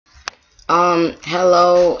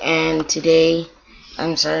Hello, and today,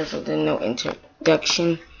 I'm sorry for the no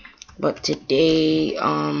introduction, but today,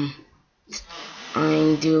 I'm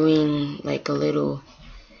doing like a little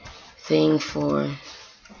thing for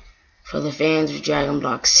the fans of Dragon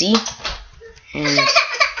Block C, and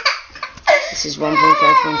this is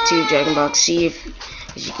 1.5.2 Dragon Block C,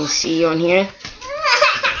 as you can see on here,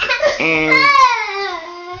 and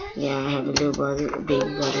yeah, I have a little brother, a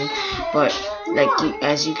baby brother, but like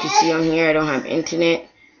as you can see on here, I don't have internet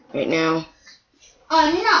right now.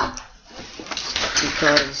 Oh no!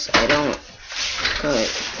 Because I don't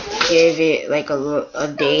give it like a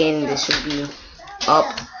day, and this will be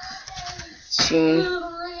up soon.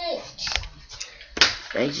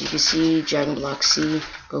 As you can see, Dragon Block C,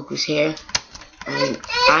 Goku's hair.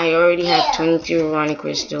 I already have 23 Ironic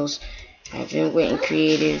crystals. I've been waiting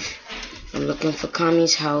creative. I'm looking for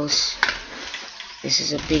Kami's house. This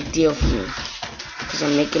is a big deal for me because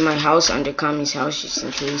I'm making my house under Kami's house just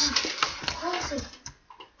in case.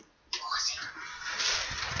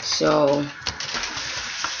 So,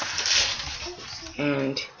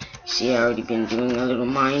 and see, I already been doing a little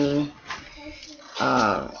mining.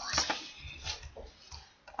 I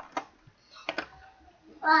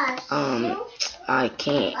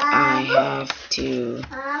have to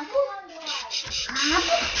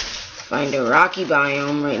find a rocky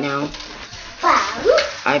biome right now.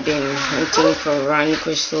 I've been hunting for Ironic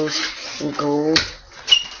crystals and gold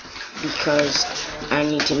because I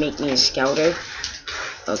need to make me a scouter.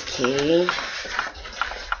 Okay.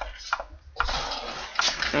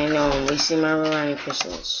 I know I'm wasting my Ironic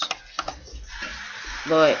crystals,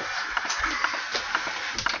 but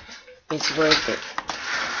it's worth it.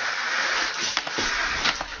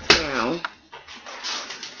 Now,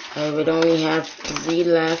 I would only have 3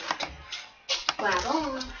 left.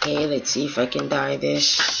 Okay, let's see if I can dye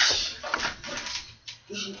this.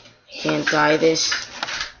 Can't dye this.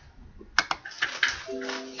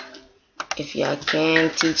 If y'all can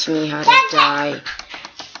teach me how to dye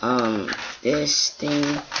this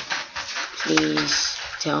thing, please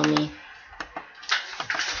tell me,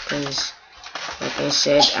 because like I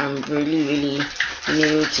said, I'm really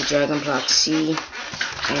new to Dragon Block C,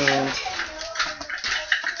 and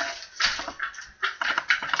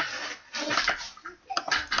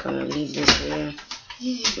I'm gonna leave this here.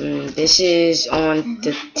 This is on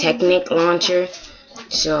the Technic launcher,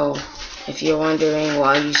 so if you're wondering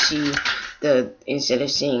why you see instead of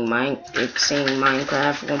saying it's saying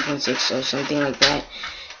Minecraft 1.6 or something like that.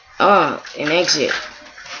 An exit.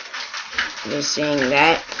 They're saying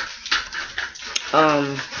that.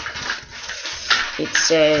 It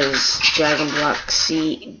says Dragon Block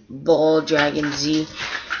C Ball Dragon Z.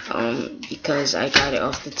 Because I got it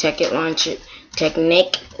off the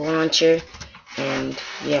Technic launcher, and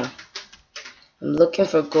yeah. I'm looking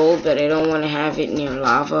for gold, but I don't want to have it near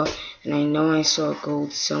lava, and I know I saw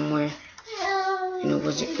gold somewhere, and it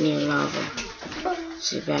wasn't near lava.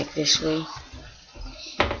 Is it back this way?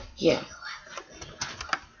 Yeah.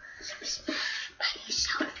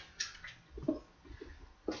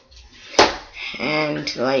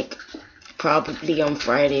 And like probably on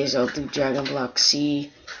Fridays I'll do Dragon Block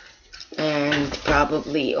C, and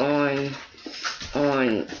probably on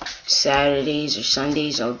Saturdays or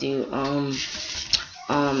Sundays I'll do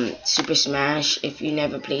Super Smash. If you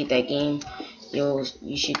never played that game, you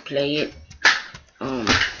should play it.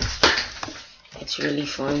 It's really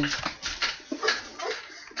fun.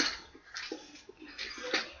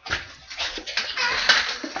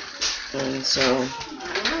 And so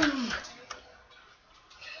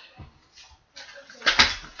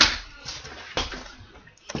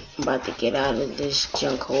I'm about to get out of this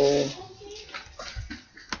junk hole,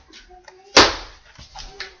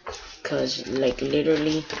 because like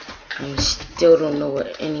literally I still don't know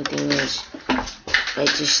what anything is. I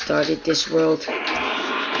just started this world.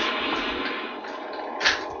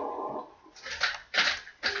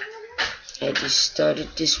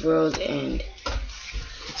 And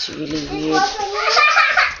it's really weird.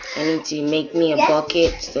 I need to make me a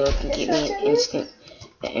bucket so it can get me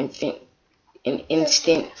an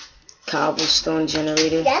instant cobblestone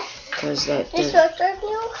generator, because that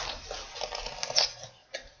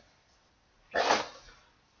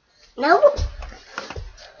No.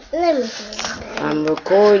 Let me see. I'm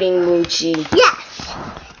recording, Moochie. Yes,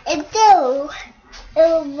 it do.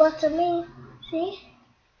 It was me. See?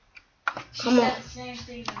 Come on.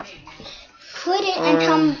 Put it and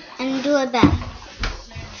come and do it back.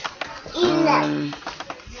 Eat that.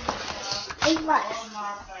 Eat what?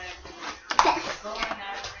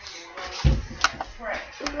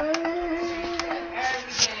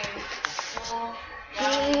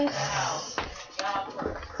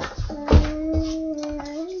 Yes.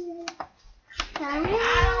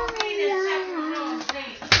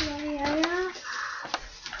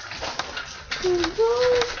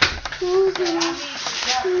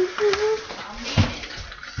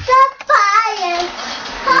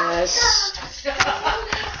 Yes.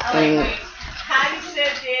 And how you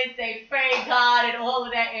sit there and say pray God and all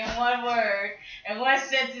of that in one word and one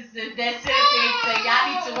sentence, and then sit there and say y'all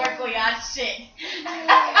need to work on y'all shit.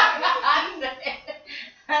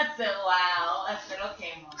 I said, wow. I said,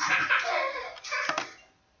 okay, Mom.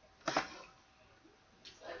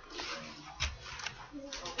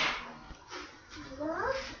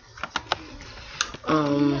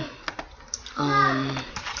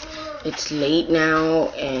 It's late now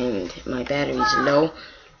and my battery's low.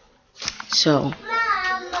 So,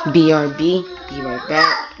 BRB, be right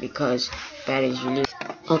back because battery's really.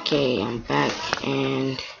 Okay, I'm back,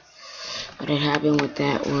 and what had happened with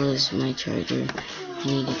that was my charger. I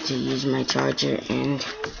needed to use my charger, and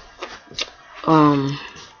I'm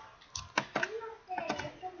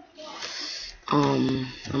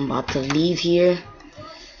about to leave here.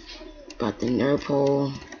 Got the nerve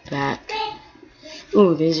hole back.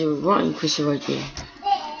 Oh, there's a rotten crystal right there.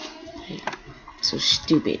 So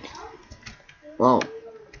stupid. Well,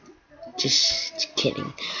 just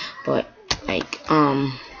kidding. But like,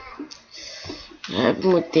 what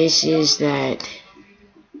happened with this is that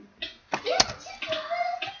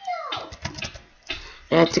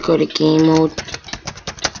I have to go to game mode.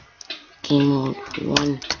 Game mode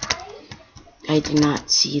 1. I did not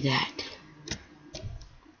see that.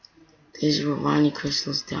 There's Ronnie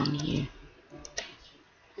crystals down here.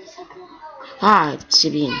 Ah,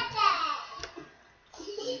 Sabine.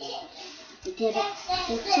 Did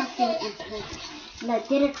something and play. No,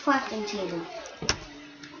 did it fucking table.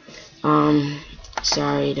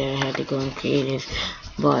 Sorry that I had to go in creative,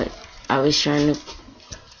 but I was trying to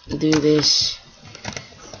do this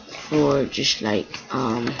for just like,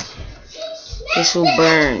 this will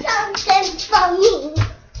burn.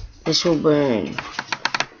 This will burn.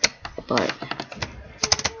 But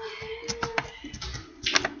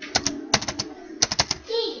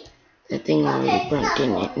the thing already burnt,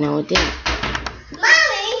 didn't it? No, it didn't.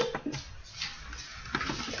 Mommy!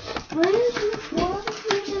 When is the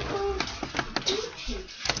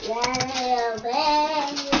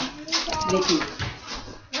Vicky,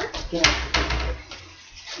 get up.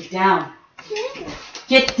 Get down.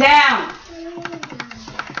 Get down.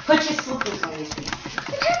 Put your slippers on your feet.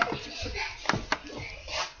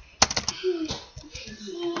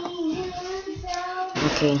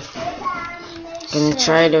 Okay, gonna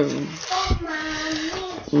try to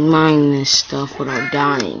mine this stuff without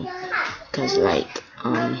dying, cause like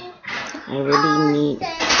I really need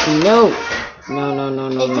no. It did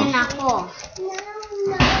not fall.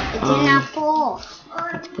 It did not fall.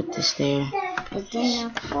 Let's put this there. It did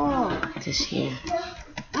not fall. Put this here.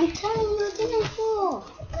 I'm telling you, it didn't fall.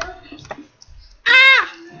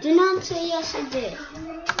 Ah! Do not say yes, it did.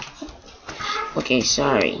 Okay,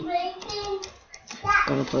 sorry.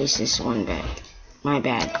 Gonna place this one back. My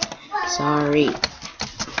bad. Sorry.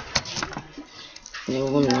 No,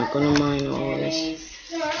 I'm not gonna mine all this.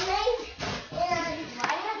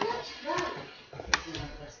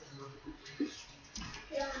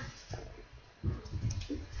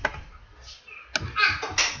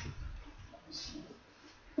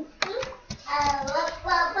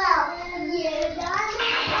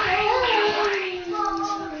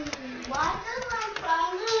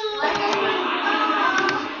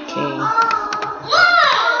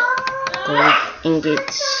 Gold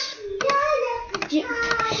ingots.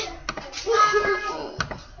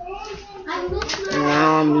 And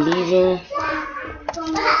now I'm leaving.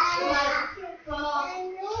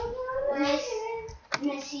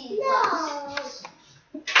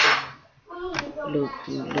 Look.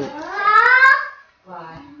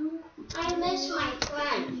 I miss my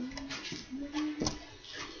friend.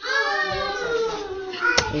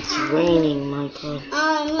 It's raining, Michael.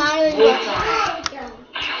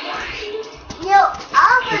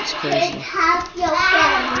 It's crazy. Have your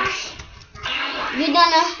friends. You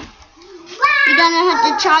don't have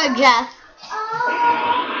to charge us.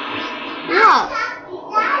 No.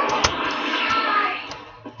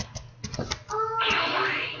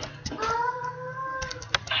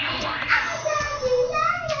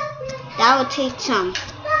 That would take some.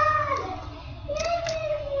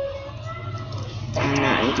 I'm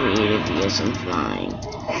not in creative because I'm flying.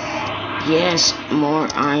 Yes, more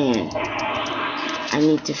iron. I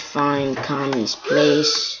need to find Kami's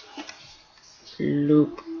place.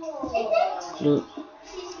 Loop.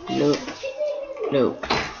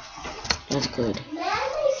 That's good.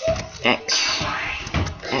 X.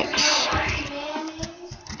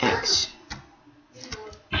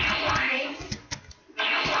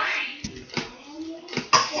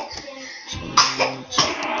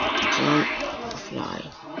 Jump, fly.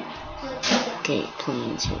 Okay,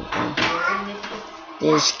 planes, here we go.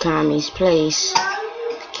 there's Kami's place.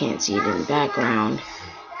 Can't see it in the background.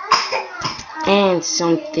 And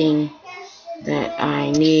something that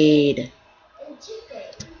I need.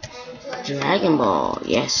 Dragon Ball,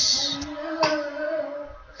 yes.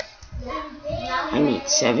 I need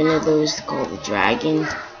 7 of those to call the dragon.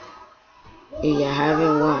 If you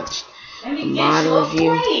haven't watched a mod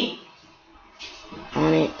review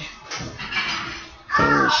on it,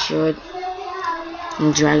 then you should.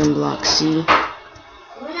 In Dragon Block C,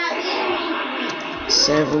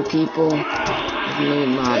 several people have made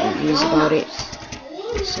mod reviews about it,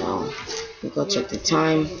 so we go check the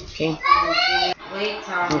time. Okay.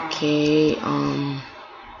 Okay.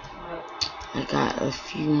 I got a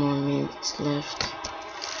few more minutes left.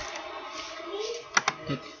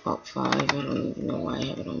 Like about 5. I don't even know why I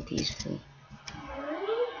have it on peaceful.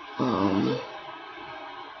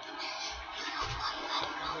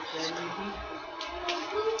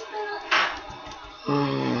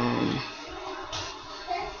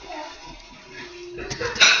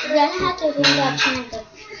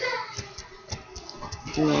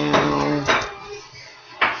 Now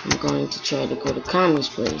I'm going to try to go to Kami's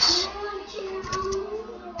place.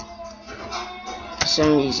 For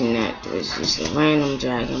some reason that was just a random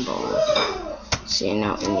Dragon Ball sitting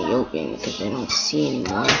out in the open because I don't see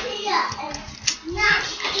anymore.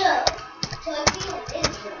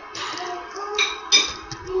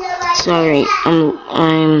 Sorry,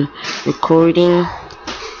 I'm recording,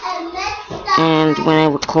 and when I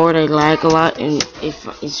record I lag a lot, and if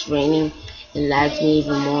it's raining it lags me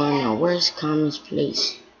even more. Now where's Kami's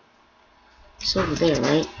place? It's over there,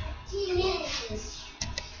 right?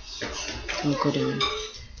 I'll go down.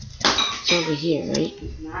 It's over here, right?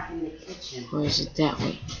 Or is it that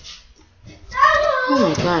way? Oh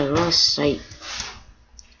my god, I lost sight.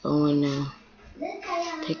 Oh, and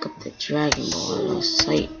pick up the Dragon Ball. I lost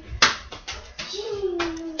sight.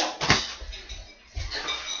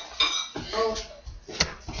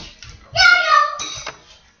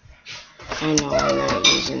 I know I'm not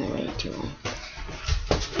using the right tool.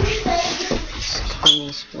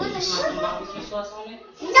 Kami's place.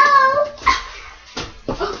 No!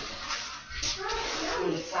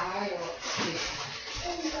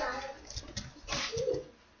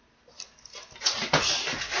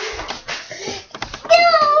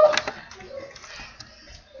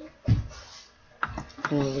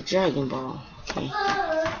 The Dragon Ball. Okay.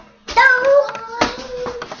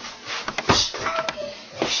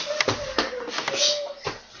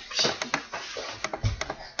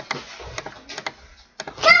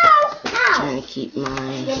 Trying to keep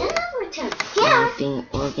my everything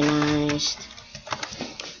organized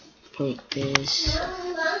like this.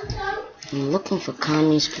 I'm looking for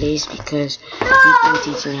Kami's place because he's been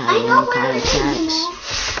teaching me how to learn Kai attacks.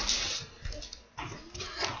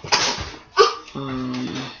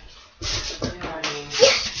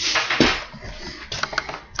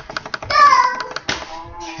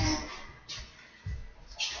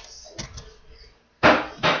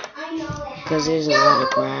 Because there's a lot of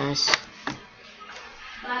grass.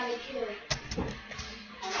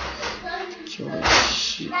 Kill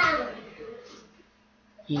sheep.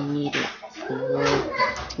 You need it for wood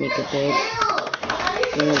to make a bed.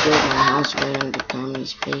 I'm gonna build my house right under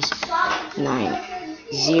Kami's place.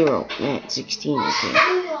 9:0:16. Okay.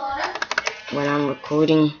 When I'm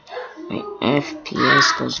recording, my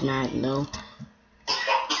FPS goes mad low.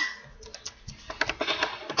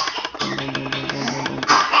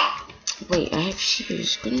 Wait, I have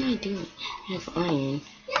shears. What am I doing? I have iron,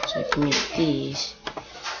 so I can make these,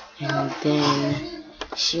 and then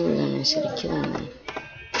shear them instead of killing them.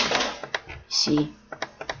 See,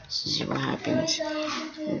 this is what happens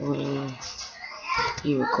when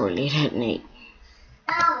you record late at night.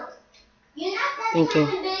 Thank you.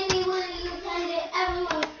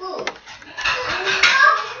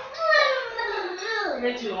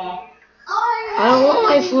 I don't want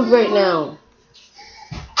my food right now.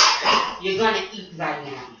 You're gonna eat right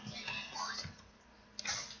now.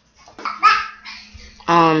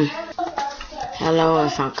 Hello, I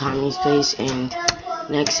found Kami's place, and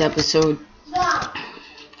next episode,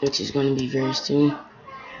 which is gonna be very soon,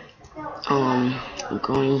 I'm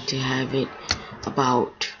going to have it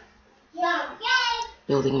about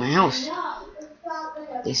building my house.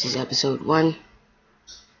 This is episode 1,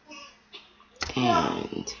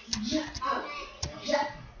 and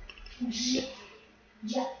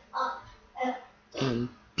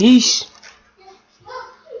peace.